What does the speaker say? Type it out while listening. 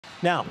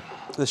Now,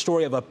 the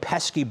story of a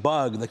pesky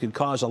bug that could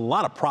cause a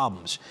lot of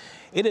problems.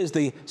 It is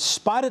the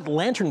spotted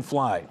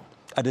lanternfly,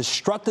 a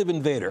destructive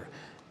invader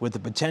with the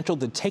potential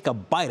to take a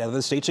bite out of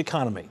the state's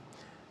economy.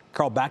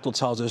 Carl Bachtel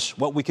tells us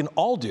what we can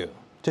all do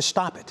to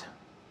stop it.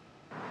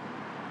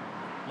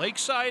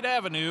 Lakeside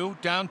Avenue,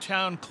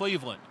 downtown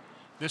Cleveland.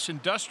 This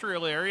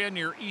industrial area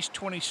near East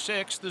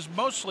 26th is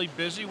mostly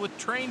busy with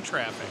train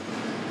traffic.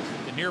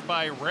 The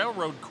nearby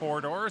railroad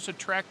corridor has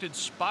attracted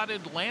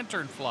spotted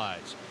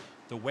lanternflies.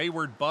 The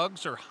wayward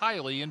bugs are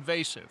highly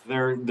invasive.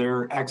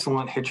 They're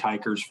excellent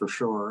hitchhikers for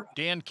sure.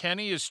 Dan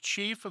Kenny is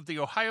chief of the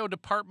Ohio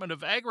Department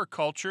of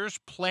Agriculture's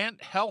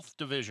Plant Health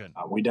Division.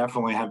 We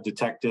definitely have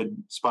detected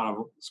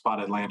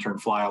spotted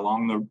lanternfly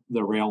along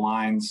the rail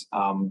lines,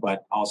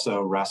 but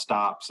also rest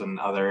stops and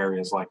other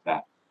areas like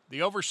that.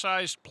 The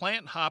oversized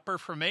plant hopper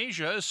from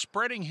Asia is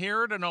spreading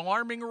here at an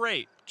alarming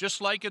rate, just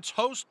like its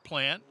host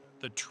plant,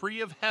 the tree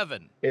of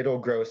heaven. It'll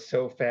grow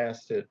so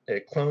fast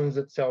it clones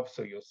itself,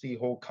 so you'll see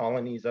whole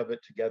colonies of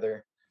it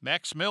together.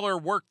 Max Miller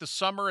worked the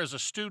summer as a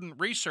student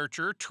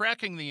researcher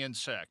tracking the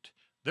insect.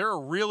 They're a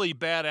really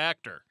bad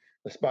actor.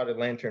 The spotted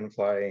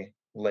lanternfly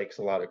likes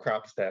a lot of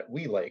crops that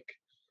we like.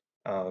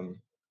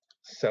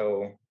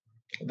 So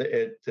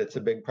it's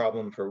a big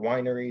problem for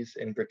wineries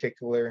in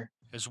particular,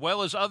 as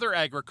well as other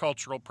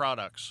agricultural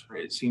products.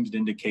 It seems to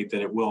indicate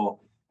that it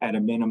will, at a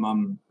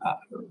minimum,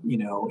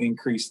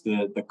 increase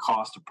the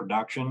cost of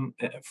production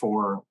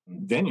for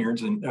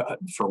vineyards and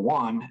for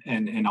one,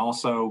 and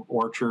also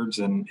orchards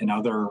and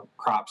other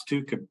crops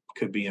too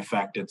could be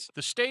affected.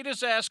 The state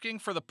is asking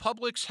for the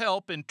public's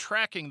help in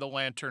tracking the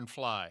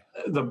lanternfly.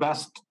 The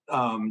best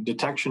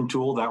detection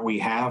tool that we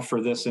have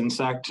for this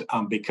insect,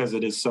 because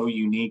it is so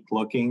unique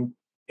looking,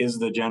 is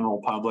the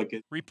general public.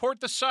 Report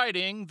the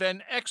sighting,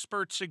 then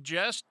experts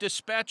suggest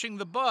dispatching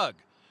the bug.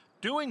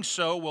 Doing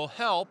so will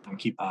help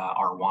keep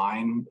our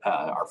wine,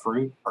 our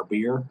fruit, our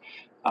beer,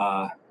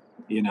 at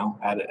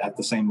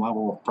the same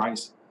level of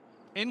price.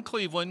 In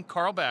Cleveland,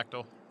 Carl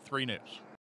Bachtel, 3 News.